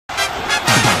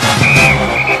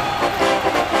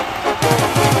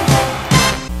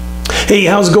Hey,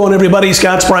 how's it going, everybody?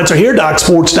 Scott Spreitzer here,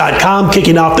 DocSports.com,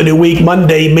 kicking off the new week,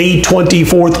 Monday, May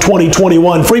 24th,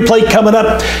 2021. Free play coming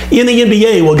up in the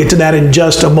NBA. We'll get to that in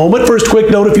just a moment. First, quick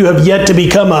note, if you have yet to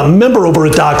become a member over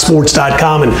at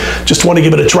DocSports.com and just want to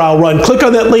give it a trial run, click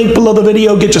on that link below the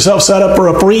video. Get yourself set up for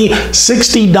a free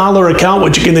 $60 account,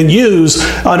 which you can then use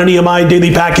on any of my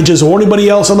daily packages or anybody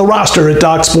else on the roster at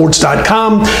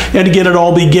DocSports.com. And again, it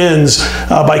all begins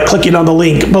by clicking on the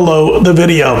link below the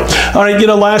video. All right,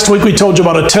 last week we told you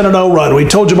about a 10-0 run. We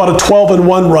told you about a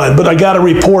 12-1 run, but I got to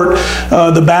report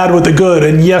the bad with the good.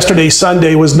 And yesterday,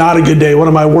 Sunday, was not a good day. One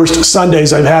of my worst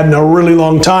Sundays I've had in a really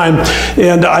long time.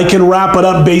 And I can wrap it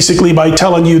up basically by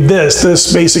telling you this.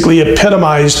 This basically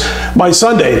epitomized my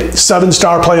Sunday.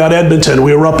 7-star play on Edmonton.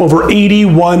 We were up over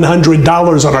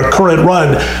 $8,100 on our current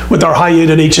run with our high-end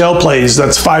NHL plays.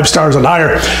 That's 5 stars and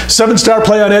higher. 7-star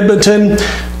play on Edmonton.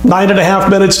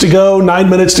 9.5 minutes to go, 9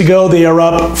 minutes to go. They are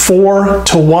up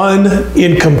 4-1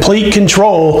 in complete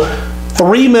control.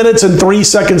 3 minutes and 3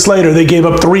 seconds later, they gave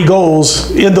up 3 goals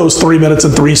in those 3 minutes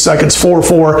and 3 seconds.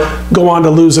 4-4, go on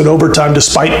to lose in overtime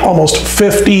despite almost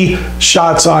 50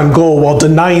 shots on goal while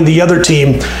denying the other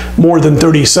team more than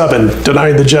 37,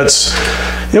 denying the Jets.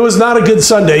 It was not a good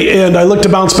Sunday, and I look to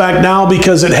bounce back now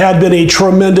because it had been a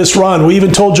tremendous run. We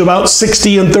even told you about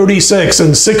 60-36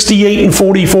 and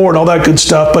 68-44 and all that good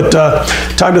stuff, but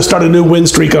time to start a new win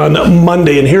streak on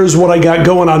Monday. And here's what I got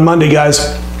going on Monday, guys.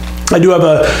 I do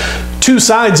have two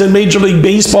sides in Major League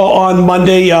Baseball on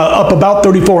Monday, up about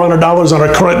 $3,400 on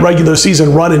our current regular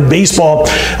season run in baseball.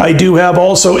 I do have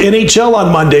also NHL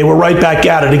on Monday. We're right back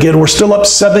at it again. We're still up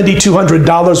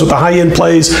 $7,200 with the high-end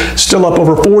plays, still up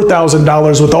over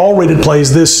 $4,000 with all rated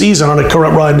plays this season on a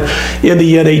current run in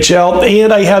the NHL.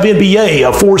 And I have NBA,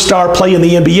 a 4-star play in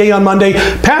the NBA on Monday.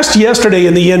 Passed yesterday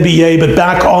in the NBA, but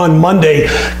back on Monday.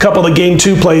 A couple of Game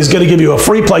 2 plays. Going to give you a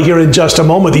free play here in just a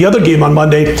moment. The other game on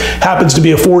Monday happens to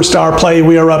be a 4-star play.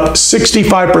 We are up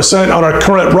 65% on our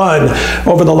current run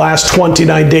over the last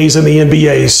 29 days in the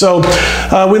NBA. So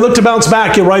we look to bounce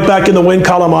back. Get right back in the win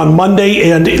column on Monday.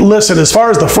 And listen, as far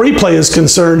as the free play is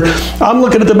concerned, I'm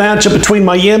looking at the matchup between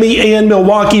Miami and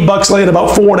Milwaukee. Bucks laying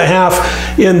about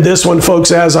 4.5 in this one, folks,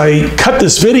 as I cut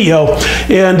this video.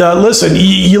 And listen,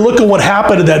 you look at what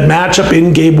happened in that matchup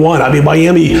in Game 1. I mean,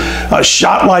 Miami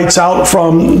shot lights out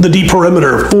from the deep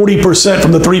perimeter, 40%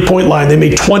 from the three-point line. They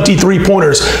made 23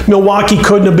 pointers. Milwaukee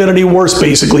couldn't have been any worse,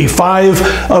 basically.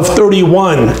 5 of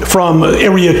 31 from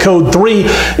area code 3.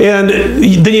 And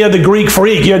then you had the Greek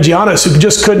freak. You had Giannis, who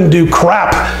just couldn't do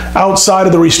crap outside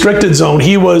of the restricted zone.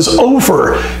 He was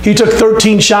over. He took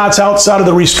 13 shots outside of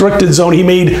the restricted zone. He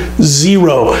made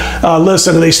 0.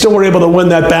 Listen, they still were able to win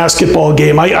that basketball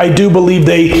game. I do believe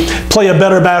they play a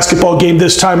better basketball game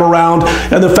this time around.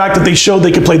 And the fact that they showed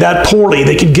they could play that poorly,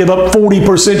 they could give up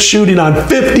 40% shooting on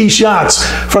 50 shots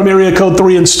from area code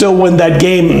 3 and still win that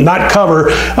game, not cover,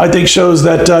 I think shows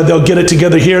that they'll get it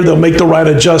together here. They'll make the right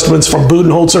adjustments from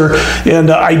Budenholzer, and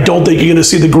I don't think you're going to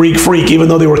see the Greek freak, even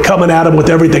though they were coming at him with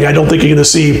everything. I don't think you're going to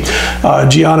see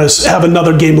Giannis have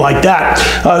another game like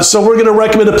that. So we're going to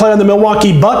recommend a play on the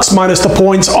Milwaukee Bucks minus the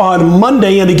points on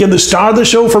Monday. And again, the star of the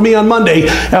show for me on Monday,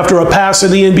 after a pass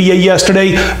in the NBA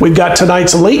yesterday, we've got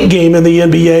tonight's late game in the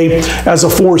NBA as a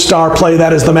 4-star play.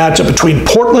 That is the matchup between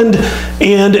Portland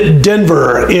and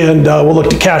Denver, and we'll look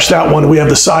to cash that one. We have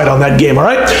the side on that game, all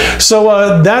right?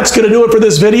 So that's going to do it for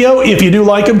this video. If you do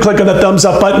like them, click on the thumbs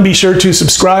up button. Be sure to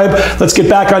subscribe. Let's get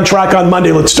back on track on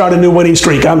Monday. Let's start a new winning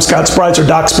streak. I'm Scott Spreitzer,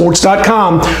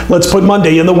 DocSports.com. Let's put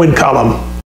Monday in the win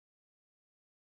column.